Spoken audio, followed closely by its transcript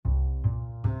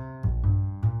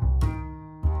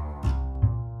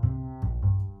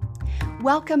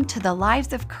Welcome to the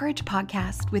Lives of Courage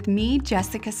podcast with me,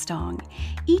 Jessica Stong.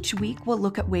 Each week, we'll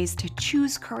look at ways to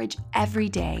choose courage every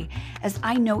day, as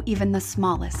I know even the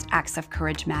smallest acts of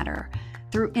courage matter.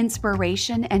 Through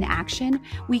inspiration and action,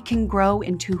 we can grow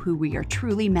into who we are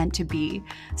truly meant to be.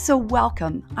 So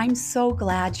welcome. I'm so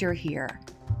glad you're here.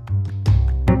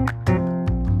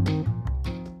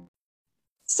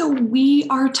 So we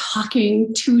are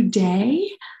talking today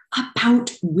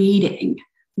about waiting.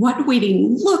 What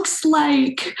waiting looks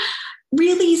like,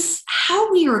 really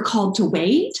how we are called to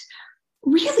wait,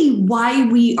 really why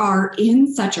we are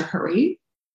in such a hurry,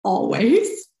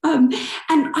 always. And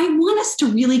I want us to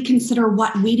really consider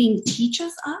what waiting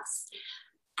teaches us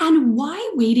and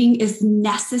why waiting is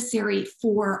necessary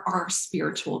for our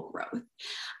spiritual growth,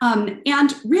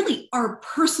 and really our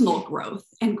personal growth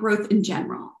and growth in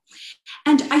general.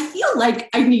 And I feel like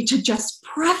I need to just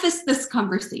preface this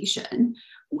conversation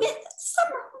with some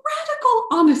radical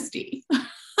honesty.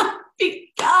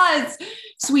 Because,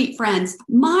 sweet friends,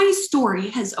 my story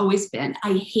has always been,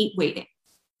 I hate waiting.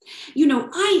 You know,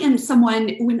 I am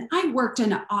someone, when I worked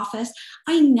in an office,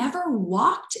 I never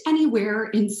walked anywhere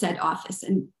in said office.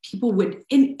 And people would,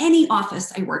 in any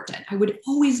office I worked in, I would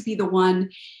always be the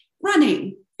one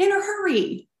running in a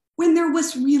hurry when there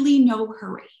was really no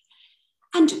hurry.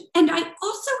 And I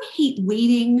also hate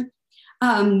waiting.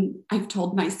 I've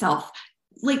told myself,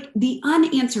 like the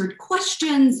unanswered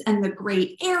questions and the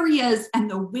gray areas and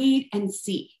the wait and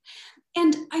see.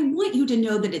 And I want you to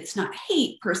know that it's not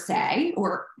hate per se,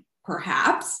 or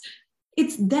perhaps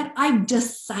it's that I've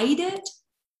decided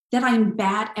that I'm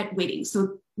bad at waiting.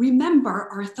 So remember,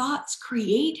 our thoughts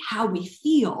create how we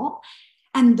feel,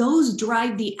 and those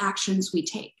drive the actions we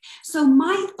take. So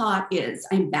my thought is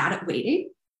I'm bad at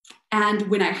waiting. And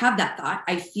when I have that thought,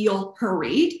 I feel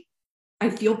hurried.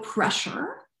 I feel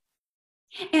pressure.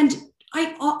 And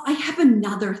I have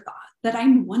another thought that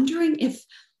I'm wondering if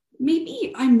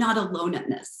maybe I'm not alone in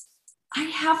this. I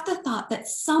have the thought that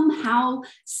somehow,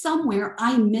 somewhere,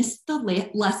 I missed the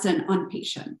lesson on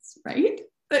patience, right?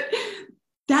 But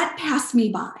that passed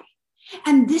me by.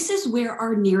 And this is where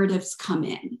our narratives come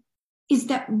in, is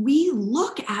that we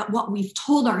look at what we've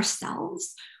told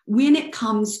ourselves when it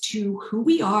comes to who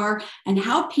we are and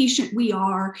how patient we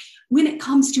are, when it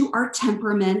comes to our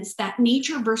temperaments, that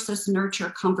nature versus nurture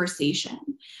conversation.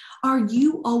 Are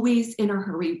you always in a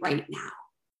hurry right now?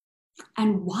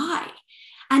 And why?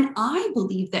 And I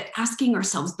believe that asking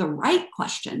ourselves the right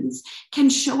questions can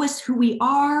show us who we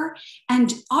are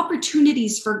and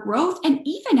opportunities for growth and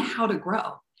even how to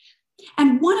grow.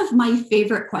 And one of my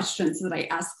favorite questions that I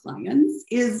ask clients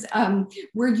is,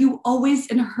 were you always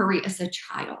in a hurry as a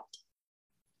child?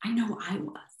 I know I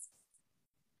was.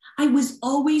 I was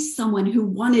always someone who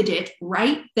wanted it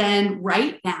right then,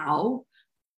 right now,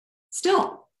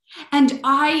 still. And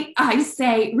I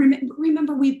say,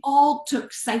 remember, we all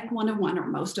took Psych 101, or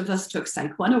most of us took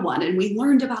Psych 101, and we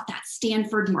learned about that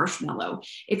Stanford marshmallow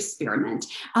experiment.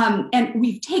 And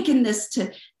we've taken this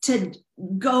to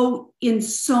go in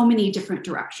so many different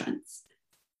directions.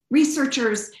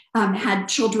 Researchers had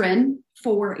children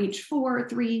age 4,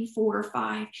 3, 4,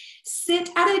 5, sit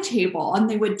at a table, and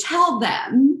they would tell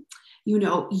them, you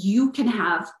know, you can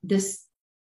have this.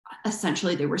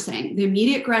 Essentially, they were saying the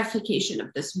immediate gratification of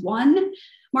this one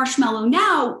marshmallow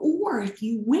now, or if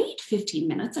you wait 15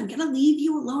 minutes, I'm going to leave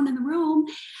you alone in the room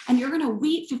and you're going to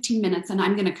wait 15 minutes and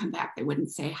I'm going to come back. They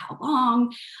wouldn't say how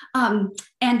long.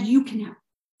 And you can have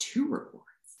 2 rewards,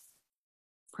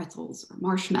 pretzels or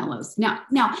marshmallows. Now,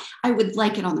 I would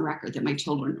like it on the record that my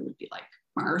children would be like,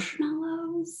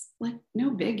 marshmallows? Like,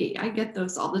 no biggie. I get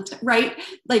those all the time, right?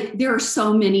 Like, there are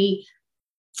so many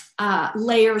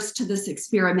layers to this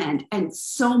experiment, and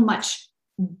so much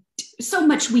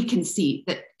we can see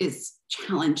that is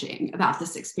challenging about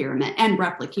this experiment and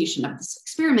replication of this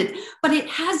experiment, but it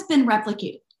has been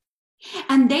replicated.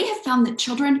 And they have found that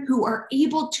children who are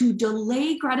able to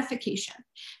delay gratification,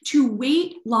 to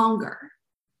wait longer,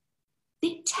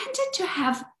 they tended to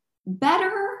have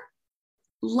better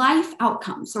life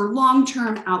outcomes or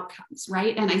long-term outcomes,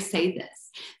 right? And I say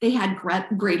this, they had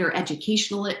greater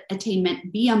educational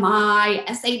attainment, BMI,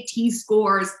 SAT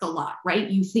scores, the lot, right?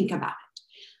 You think about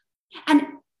it. And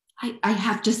I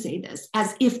have to say this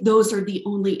as if those are the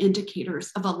only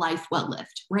indicators of a life well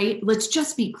lived, right? Let's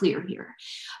just be clear here.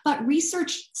 But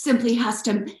research simply has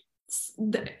to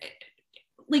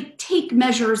take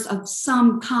measures of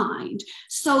some kind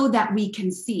so that we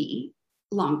can see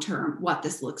long-term what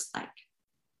this looks like.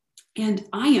 And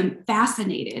I am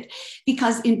fascinated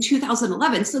because in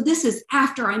 2011, so this is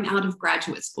after I'm out of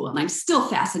graduate school, and I'm still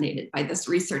fascinated by this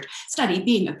research study,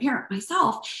 being a parent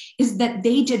myself, is that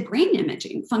they did brain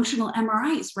imaging, functional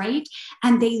MRIs, right?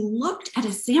 And they looked at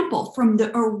a sample from the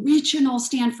original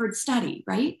Stanford study,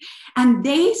 right? And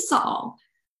they saw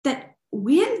that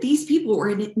when these people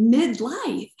were in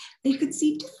midlife, they could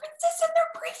see differences in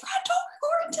their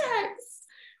prefrontal cortex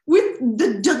with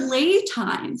the delay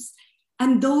times.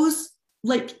 And those,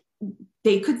 like,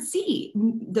 they could see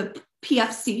the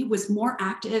PFC was more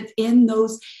active in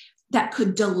those that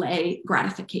could delay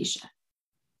gratification.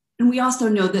 And we also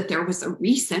know that there was a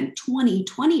recent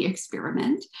 2020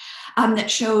 experiment that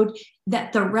showed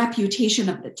that the reputation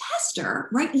of the tester,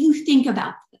 right? You think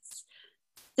about this,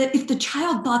 that if the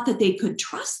child thought that they could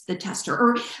trust the tester,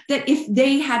 or that if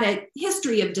they had a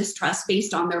history of distrust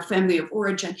based on their family of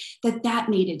origin, that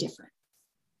made a difference.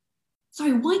 So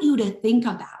I want you to think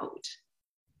about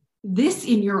this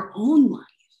in your own life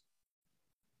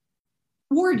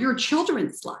or your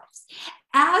children's lives.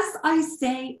 As I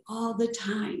say all the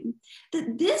time,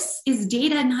 that this is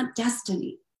data, not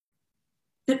destiny.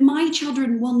 That my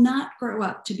children will not grow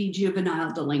up to be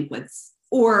juvenile delinquents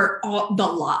or the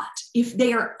lot if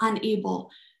they are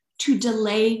unable to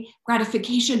delay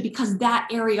gratification, because that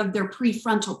area of their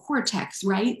prefrontal cortex,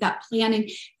 right? That planning,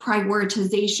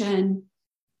 prioritization,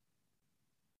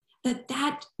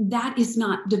 that is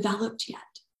not developed yet.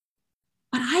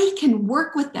 But I can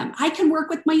work with them. I can work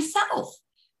with myself.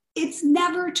 It's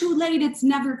never too late. It's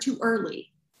never too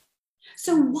early.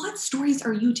 So what stories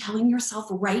are you telling yourself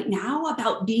right now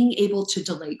about being able to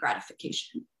delay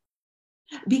gratification?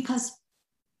 Because,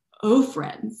 oh,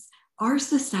 friends, our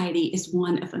society is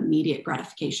one of immediate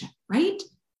gratification, right?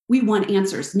 We want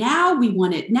answers now. We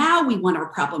want it now. We want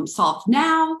our problem solved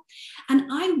now. And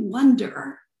I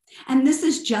wonder, and this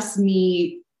is just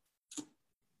me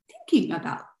thinking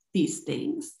about these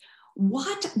things,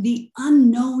 what the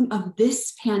unknown of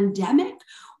this pandemic,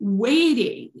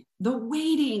 the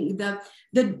waiting,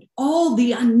 all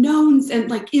the unknowns,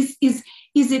 and like, is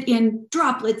it in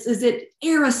droplets? Is it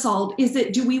aerosol?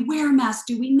 Do we wear masks?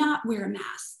 Do we not wear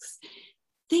masks?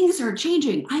 Things are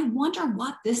changing. I wonder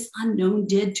what this unknown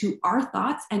did to our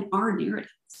thoughts and our narratives.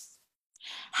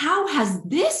 How has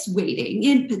this waiting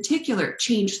in particular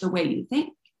changed the way you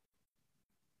think?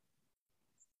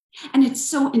 And it's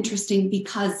so interesting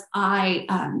because I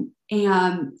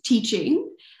am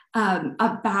teaching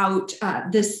about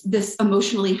this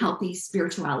emotionally healthy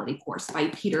spirituality course by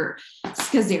Peter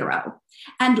Scazzero.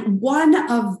 And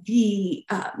one of the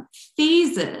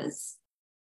phases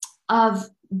of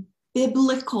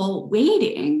biblical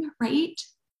waiting, right?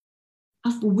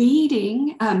 Of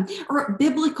waiting, or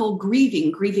biblical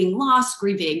grieving loss,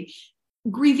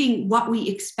 grieving what we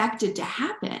expected to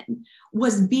happen,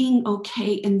 was being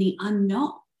okay in the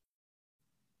unknown,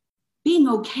 being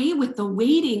okay with the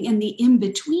waiting and the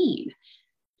in-between.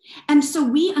 And so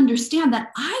we understand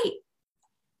that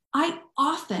I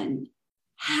often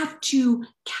have to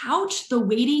couch the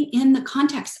waiting in the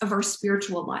context of our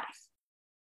spiritual life.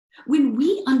 When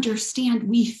we understand,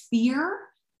 we fear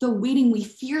the waiting, we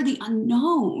fear the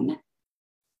unknown.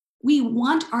 We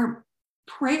want our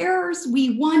prayers,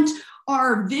 we want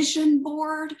our vision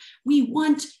board, we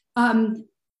want,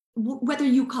 whether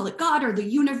you call it God or the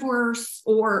universe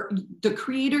or the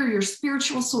creator, your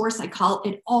spiritual source, I call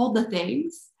it all the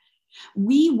things.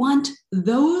 We want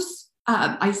those,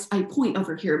 I point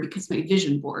over here because my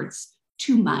vision board's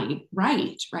to my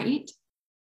right?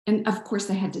 And of course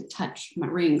I had to touch my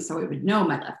ring so I would know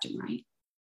my left and right.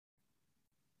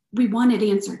 We want it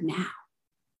answered now.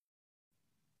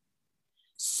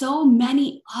 So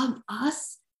many of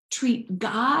us treat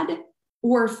God,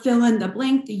 or fill in the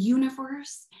blank, the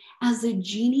universe, as a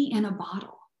genie in a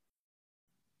bottle.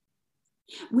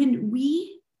 When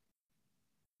we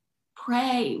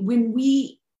pray, when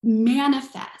we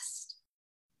manifest,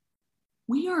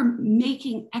 we are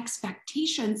making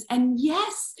expectations. And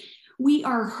yes, we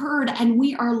are heard and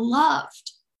we are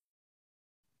loved.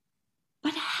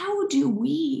 But how do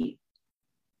we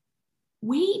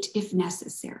wait if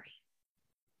necessary?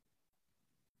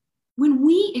 When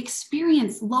we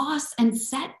experience loss and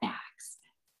setbacks,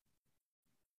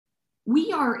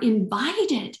 we are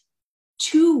invited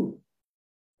to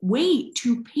wait,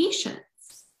 to patience.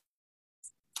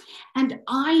 And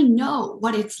I know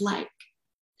what it's like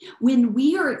when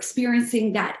we are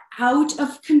experiencing that out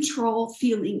of control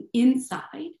feeling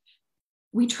inside.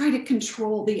 We try to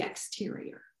control the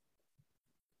exterior.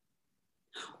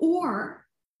 Or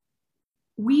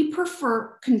we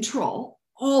prefer control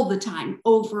all the time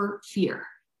over fear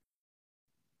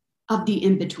of the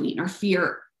in-between, or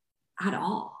fear at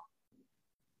all.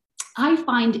 I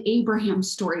find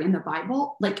Abraham's story in the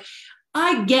Bible, like,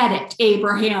 I get it,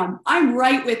 Abraham. I'm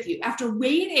right with you. After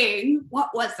waiting, what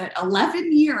was it,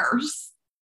 11 years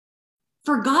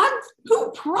for God,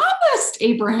 who promised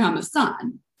Abraham a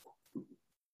son,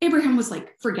 Abraham was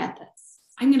like, forget this.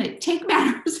 I'm going to take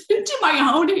matters into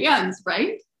my own hands,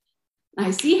 right? And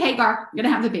I see Hagar, I'm going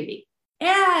to have a baby.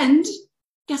 And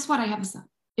guess what? I have a son,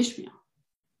 Ishmael.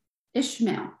 I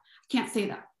can't say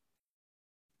that.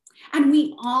 And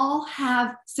we all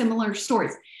have similar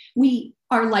stories. We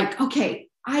are like, okay,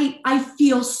 I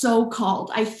feel so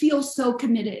called. I feel so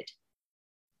committed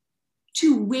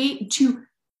to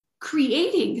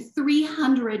creating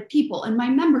 300 people in my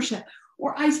membership,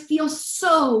 or I feel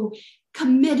so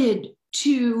committed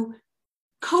to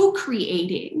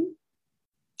co-creating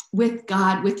with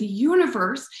God, with the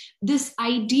universe, this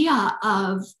idea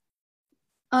of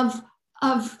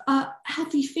a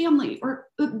healthy family or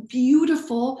a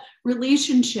beautiful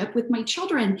relationship with my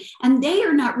children, and they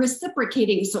are not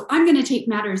reciprocating. So I'm going to take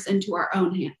matters into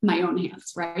my own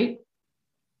hands, right?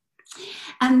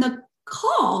 And the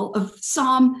call of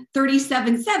Psalm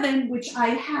 37:7, which I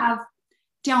have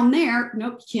down there,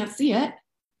 nope, you can't see it,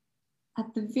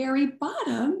 at the very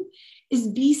bottom, is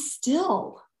be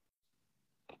still.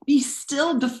 Be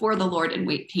still before the Lord and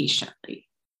wait patiently.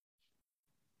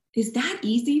 Is that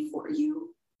easy for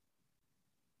you?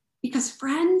 Because,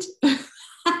 friend,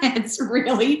 it's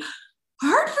really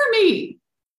hard for me.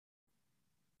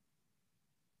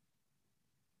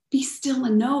 Be still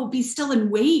and know, be still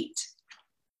and wait.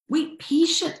 Wait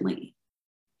patiently.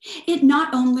 It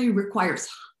not only requires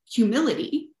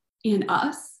humility in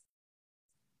us,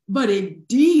 but a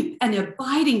deep and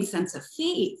abiding sense of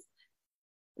faith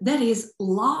that is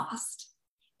lost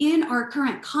in our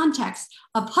current context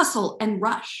of hustle and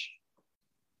rush.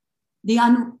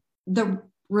 The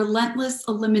relentless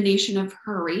elimination of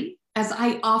hurry, as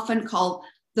I often call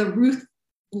the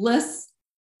ruthless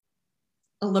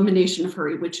elimination of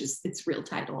hurry, which is its real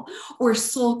title, or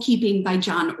Soul Keeping by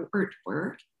John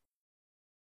Ortberg,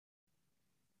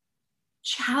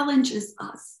 challenges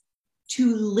us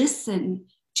to listen,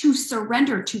 to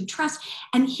surrender, to trust.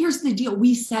 And here's the deal,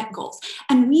 we set goals.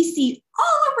 And we see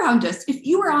all around us, if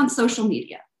you are on social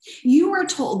media, you are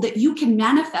told that you can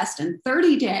manifest in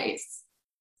 30 days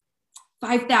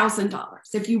 $5,000.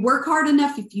 If you work hard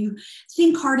enough, if you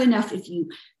think hard enough, if you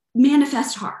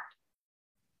manifest hard,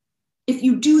 if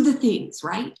you do the things,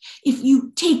 right? If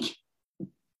you take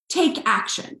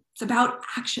action, it's about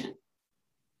action.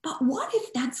 But what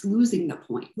if that's losing the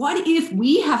point? What if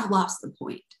we have lost the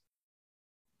point?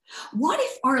 What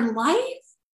if our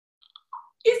life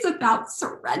is about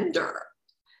surrender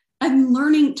and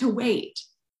learning to wait?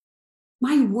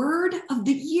 My word of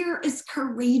the year is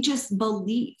courageous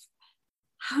belief.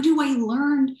 How do I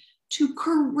learn to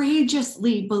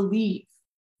courageously believe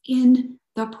in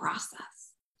the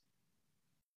process,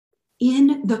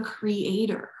 in the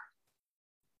Creator,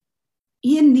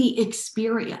 in the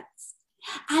experience?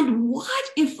 And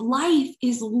what if life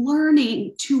is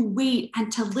learning to wait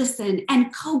and to listen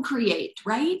and co-create,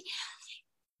 right?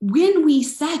 When we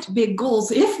set big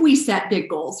goals, if we set big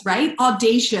goals, right?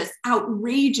 Audacious,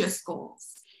 outrageous goals,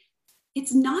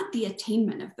 it's not the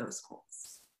attainment of those goals.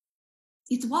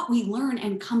 It's what we learn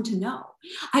and come to know.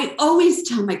 I always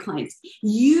tell my clients,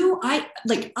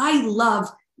 I love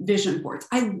vision boards.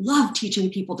 I love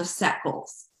teaching people to set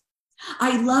goals.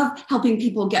 I love helping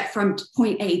people get from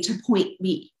point A to point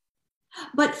B.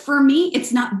 But for me,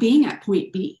 it's not being at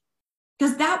point B,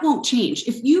 because that won't change.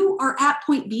 If you are at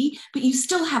point B, but you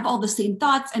still have all the same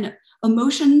thoughts and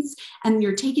emotions, and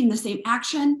you're taking the same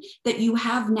action that you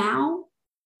have now,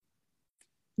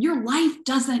 your life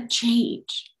doesn't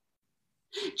change.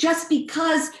 Just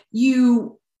because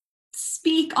you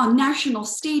speak on national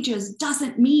stages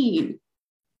doesn't mean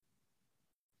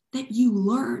that you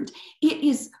learned. It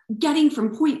is getting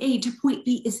from point A to point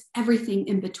B is everything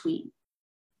in between.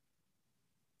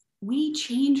 We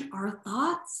change our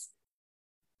thoughts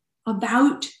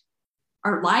about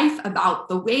our life, about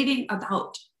the waiting,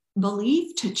 about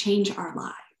belief to change our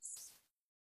lives.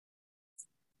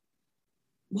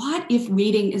 What if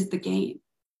waiting is the game?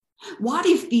 What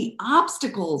if the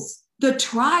obstacles, the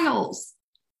trials,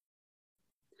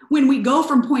 when we go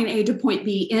from point A to point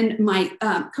B in my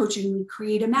coaching, we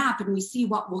create a map and we see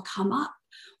what will come up.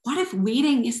 What if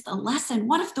waiting is the lesson?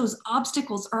 What if those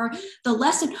obstacles are the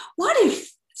lesson? What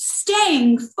if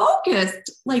staying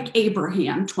focused like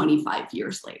Abraham 25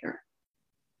 years later?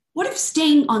 What if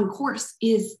staying on course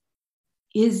is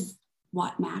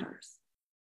what matters?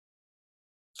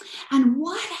 And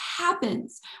what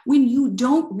happens when you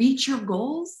don't reach your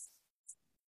goals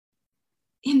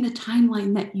in the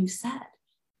timeline that you set?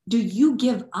 Do you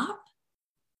give up?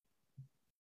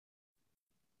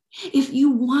 If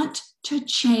you want to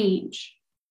change,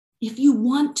 if you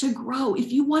want to grow,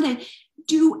 if you want to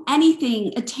do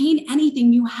anything, attain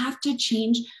anything, you have to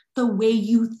change the way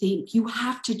you think. You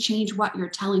have to change what you're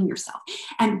telling yourself.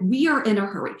 And we are in a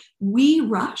hurry. We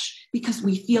rush because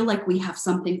we feel like we have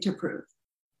something to prove.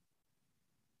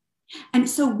 And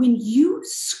so when you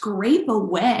scrape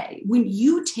away, when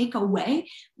you take away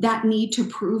that need to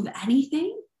prove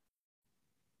anything,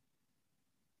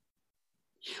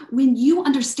 when you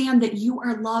understand that you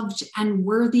are loved and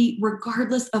worthy,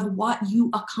 regardless of what you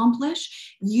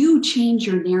accomplish, you change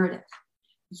your narrative.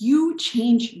 You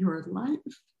change your life.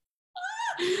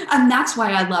 And that's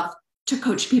why I love to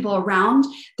coach people around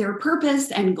their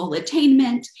purpose and goal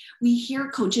attainment. We hear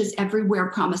coaches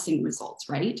everywhere promising results,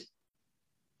 right?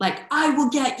 Like, I will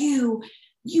get you.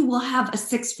 You will have a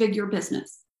 6-figure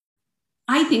business.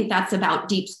 I think that's about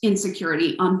deep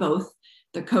insecurity on both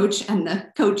the coach and the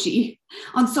coachee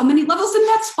on so many levels, and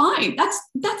that's fine.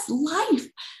 That's life.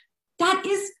 That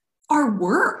is our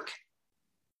work.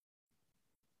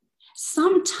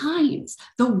 Sometimes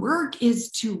the work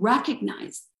is to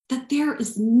recognize that there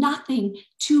is nothing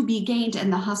to be gained in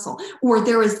the hustle, or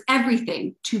there is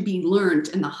everything to be learned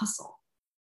in the hustle.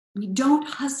 We don't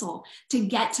hustle to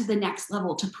get to the next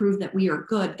level to prove that we are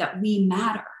good, that we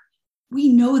matter. We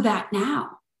know that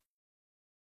now.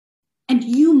 And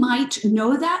you might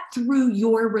know that through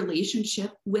your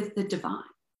relationship with the divine.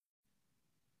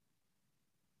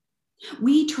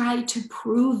 We try to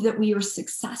prove that we are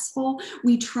successful.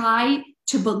 We try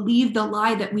to believe the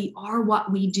lie that we are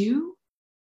what we do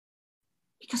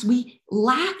because we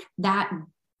lack that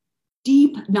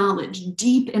deep knowledge,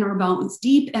 deep in our bones,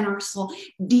 deep in our soul,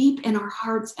 deep in our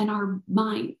hearts and our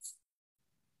minds.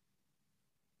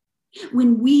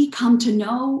 When we come to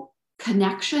know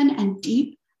connection and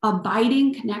deep,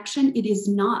 abiding connection, it is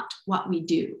not what we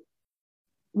do.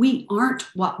 We aren't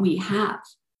what we have.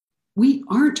 We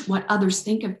aren't what others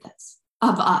think of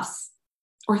us,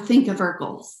 or think of our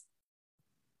goals.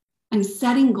 And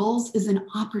setting goals is an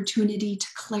opportunity to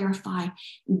clarify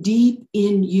deep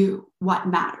in you what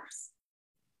matters.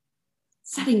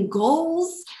 Setting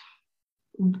goals,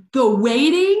 the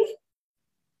waiting,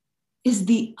 is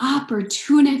the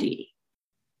opportunity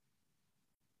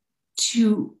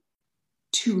to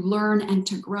learn and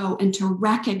to grow and to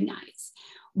recognize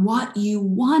what you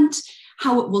want,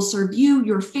 how it will serve you,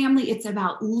 your family. It's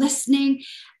about listening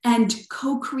and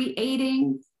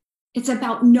co-creating. It's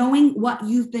about knowing what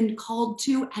you've been called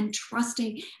to and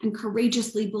trusting and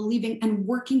courageously believing and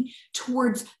working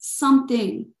towards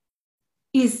something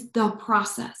is the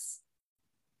process.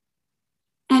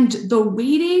 And the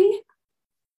waiting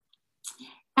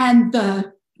and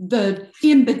the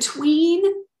in between,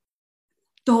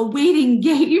 the waiting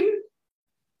game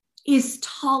is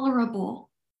tolerable.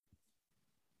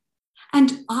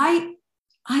 And I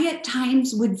at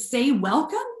times would say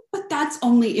welcome, but that's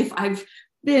only if I've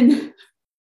been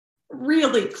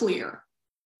really clear.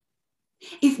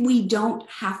 If we don't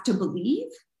have to believe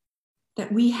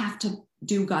that we have to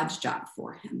do God's job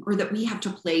for him, or that we have to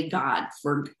play God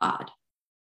for God.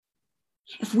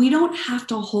 If we don't have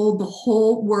to hold the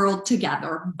whole world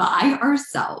together by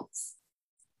ourselves,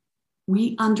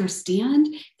 we understand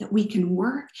that we can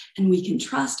work and we can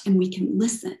trust and we can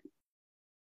listen.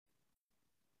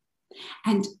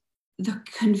 And the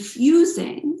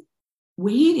confusing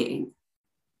waiting,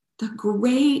 the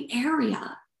gray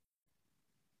area,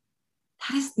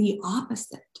 that is the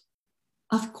opposite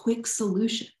of quick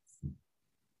solutions.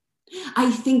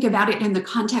 I think about it in the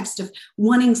context of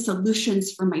wanting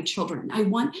solutions for my children.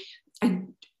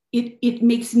 It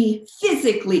makes me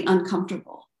physically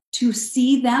uncomfortable to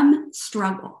see them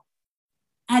struggle.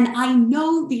 And I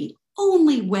know the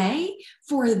only way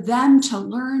for them to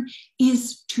learn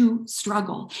is to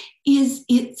struggle.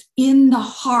 It's in the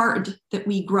hard that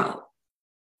we grow.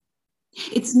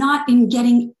 It's not in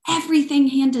getting everything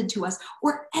handed to us,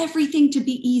 or everything to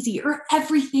be easy, or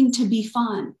everything to be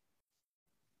fun.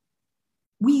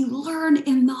 We learn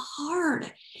in the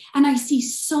hard. And I see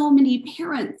so many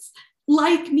parents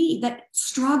like me that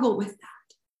struggle with that.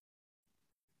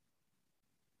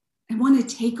 I want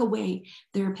to take away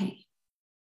their pain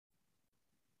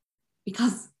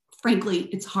because, frankly,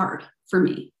 it's hard for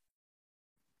me.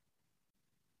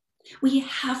 We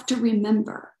have to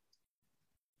remember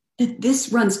that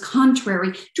this runs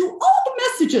contrary to all the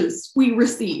messages we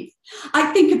receive.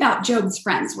 I think about Job's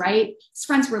friends, right? His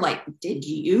friends were like, did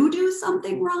you do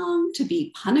something wrong to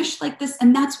be punished like this?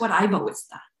 And that's what I've always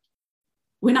thought.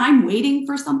 When I'm waiting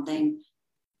for something,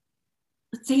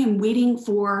 let's say I'm waiting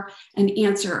for an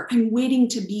answer. I'm waiting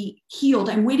to be healed.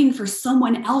 I'm waiting for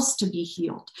someone else to be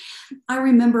healed. I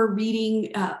remember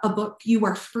reading a book, You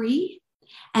Are Free,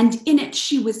 and in it,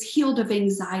 she was healed of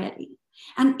anxiety.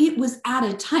 And it was at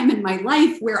a time in my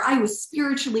life where I was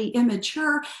spiritually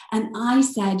immature. And I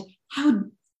said, how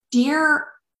dare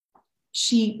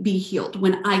she be healed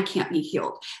when I can't be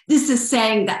healed? This is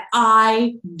saying that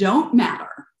I don't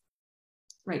matter,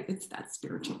 right? It's that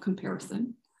spiritual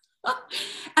comparison.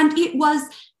 And it was,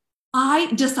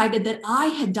 I decided that I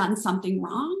had done something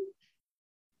wrong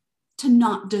to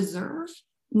not deserve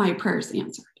my prayers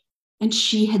answered. And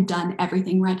she had done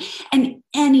everything right. And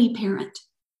any parent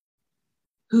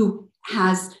who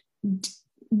has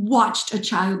watched a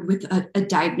child with a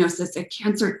diagnosis of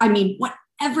cancer, I mean,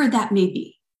 whatever that may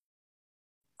be,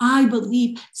 I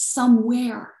believe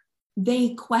somewhere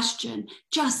they question,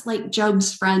 just like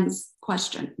Job's friends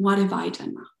question, what have I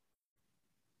done wrong?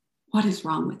 What is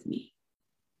wrong with me?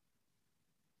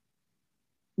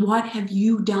 What have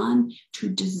you done to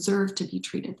deserve to be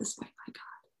treated this way by God?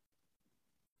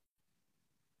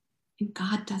 And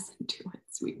God doesn't do it,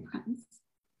 sweet friends.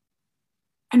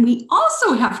 And we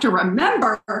also have to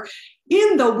remember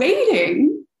in the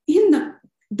waiting, in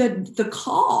the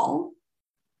call,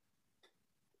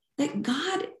 that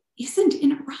God isn't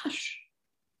in a rush.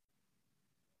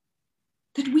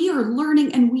 That we are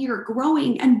learning and we are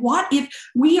growing. And what if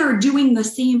we are doing the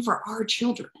same for our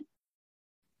children?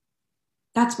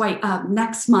 That's why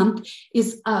next month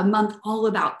is a month all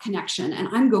about connection. And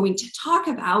I'm going to talk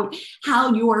about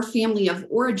how your family of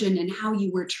origin and how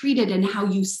you were treated and how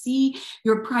you see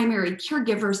your primary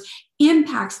caregivers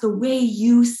impacts the way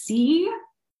you see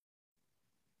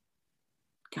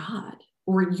God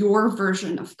or your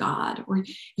version of God or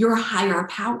your higher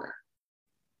power.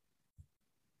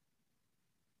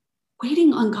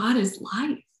 Waiting on God is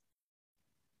life.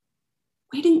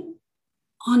 Waiting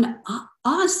on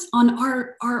us, on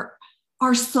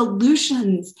our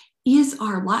solutions is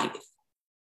our life.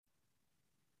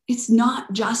 It's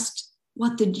not just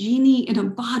what the genie in a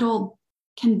bottle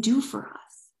can do for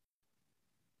us.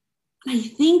 And I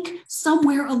think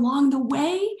somewhere along the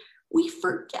way, we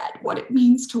forget what it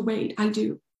means to wait. I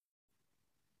do.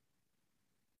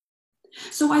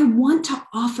 So I want to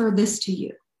offer this to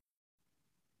you.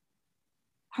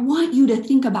 I want you to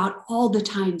think about all the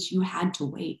times you had to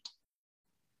wait.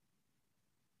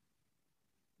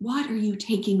 What are you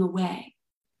taking away?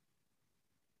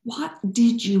 What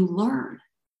did you learn?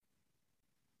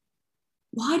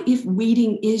 What if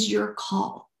waiting is your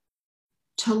call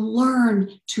to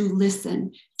learn, to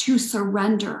listen, to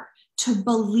surrender, to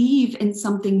believe in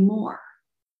something more?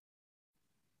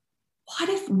 What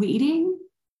if waiting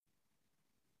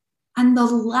and the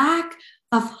lack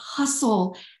of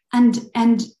hustle and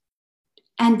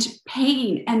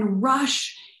pain and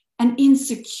rush and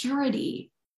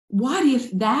insecurity, what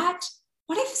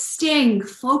if staying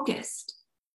focused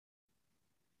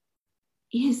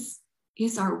is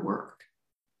our work?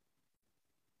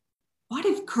 What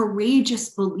if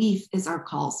courageous belief is our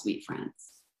call, sweet friends?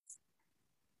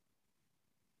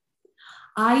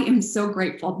 I am so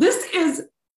grateful. This is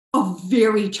a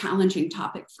very challenging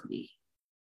topic for me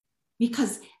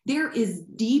because there is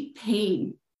deep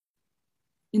pain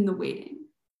in the waiting.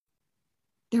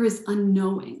 There is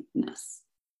unknowingness.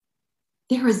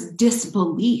 There is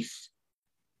disbelief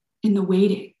in the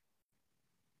waiting.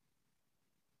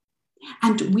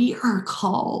 And we are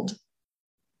called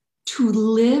to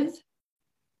live.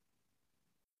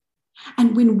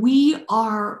 And when we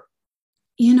are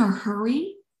in a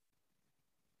hurry,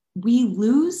 we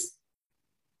lose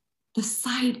the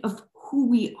sight of who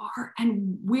we are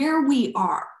and where we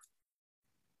are.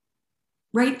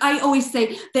 Right? I always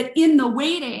say that in the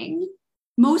waiting,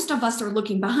 most of us are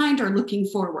looking behind or looking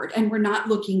forward, and we're not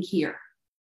looking here.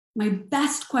 My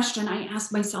best question I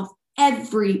ask myself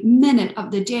every minute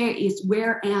of the day is,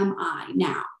 where am I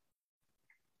now?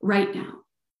 Right now.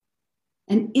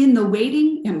 And in the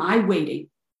waiting, am I waiting?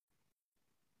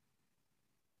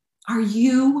 Are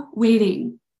you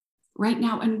waiting right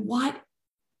now? And what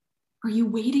are you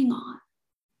waiting on?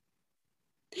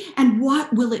 And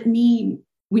what will it mean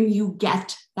when you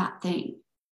get that thing?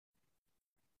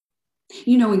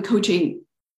 You know, in coaching,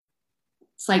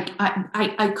 it's like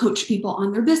I coach people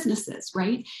on their businesses,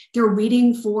 right? They're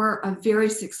waiting for a very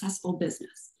successful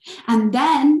business. And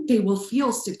then they will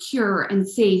feel secure and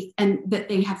safe and that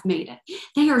they have made it.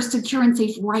 They are secure and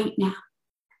safe right now.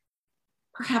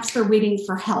 Perhaps they're waiting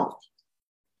for health,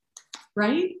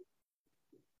 right?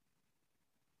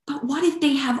 But what if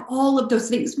they have all of those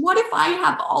things? What if I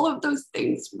have all of those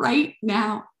things right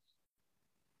now?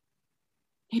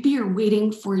 Maybe you're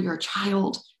waiting for your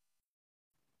child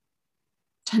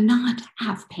to not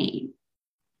have pain,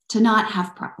 to not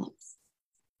have problems.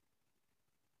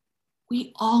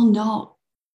 We all know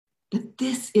that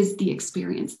this is the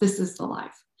experience. This is the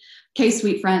life. Okay,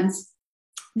 sweet friends,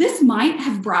 this might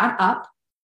have brought up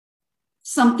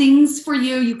some things for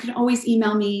you. You can always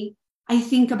email me. I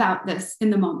think about this in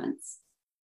the moments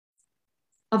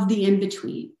of the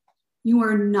in-between. You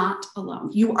are not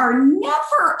alone. You are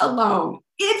never alone.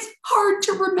 It's hard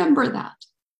to remember that.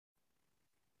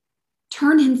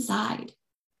 Turn inside.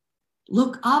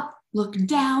 Look up, look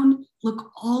down,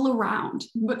 look all around.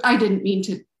 But I didn't mean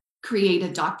to create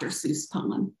a Dr. Seuss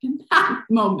poem in that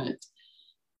moment.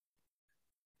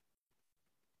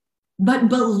 But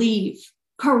believe,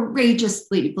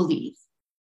 courageously believe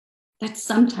that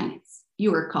sometimes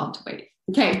you are called to wait.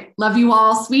 Okay, love you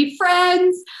all, sweet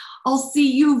friends. I'll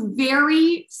see you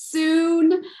very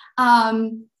soon.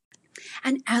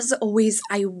 And as always,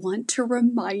 I want to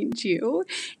remind you,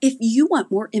 if you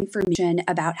want more information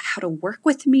about how to work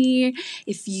with me,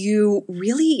 if you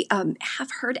really have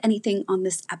heard anything on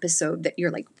this episode that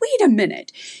you're like, wait a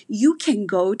minute, you can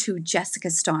go to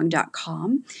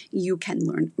jessicastong.com. You can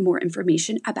learn more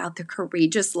information about the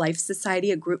Courageous Life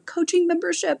Society, a group coaching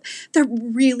membership that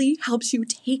really helps you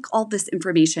take all this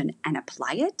information and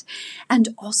apply it. And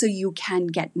also you can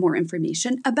get more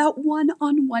information about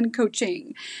one-on-one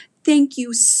coaching. Thank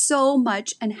you so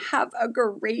much and have a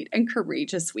great and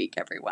courageous week, everyone.